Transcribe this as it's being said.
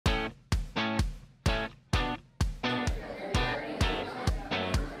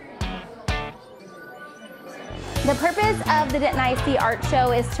The purpose of the Denton ISD Art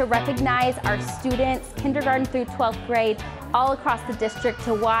Show is to recognize our students, kindergarten through 12th grade, all across the district,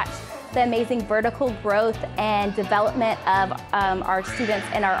 to watch the amazing vertical growth and development of our students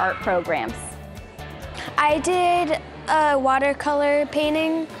in our art programs. I did a watercolor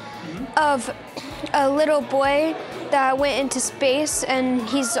painting of a little boy that went into space and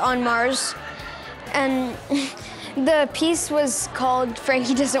he's on Mars. And the piece was called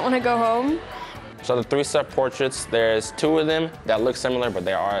Frankie Doesn't Want to Go Home. So the three self-portraits, there's two of them that look similar, but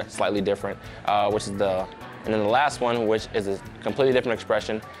they are slightly different, and then the last one, which is a completely different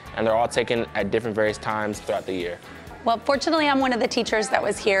expression, and they're all taken at different various times throughout the year. Well, fortunately, I'm one of the teachers that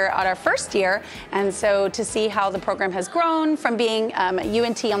was here at our first year, and so to see how the program has grown from being at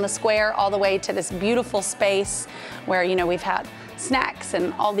UNT on the square all the way to this beautiful space where, you know, we've had snacks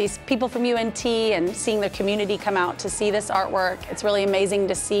and all these people from UNT and seeing the community come out to see this artwork. It's really amazing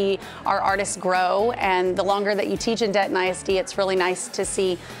to see our artists grow, and the longer that you teach in Denton ISD, it's really nice to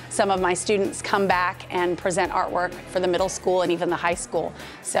see some of my students come back and present artwork for the middle school and even the high school.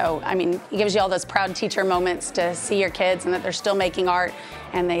 So, I mean, it gives you all those proud teacher moments to see your kids and that they're still making art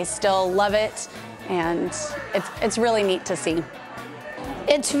and they still love it, and it's really neat to see.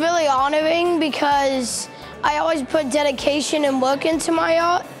 It's really honoring because I always put dedication and work into my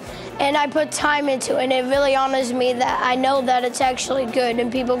art, and I put time into it, and it really honors me that I know that it's actually good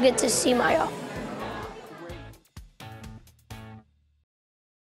and people get to see my art.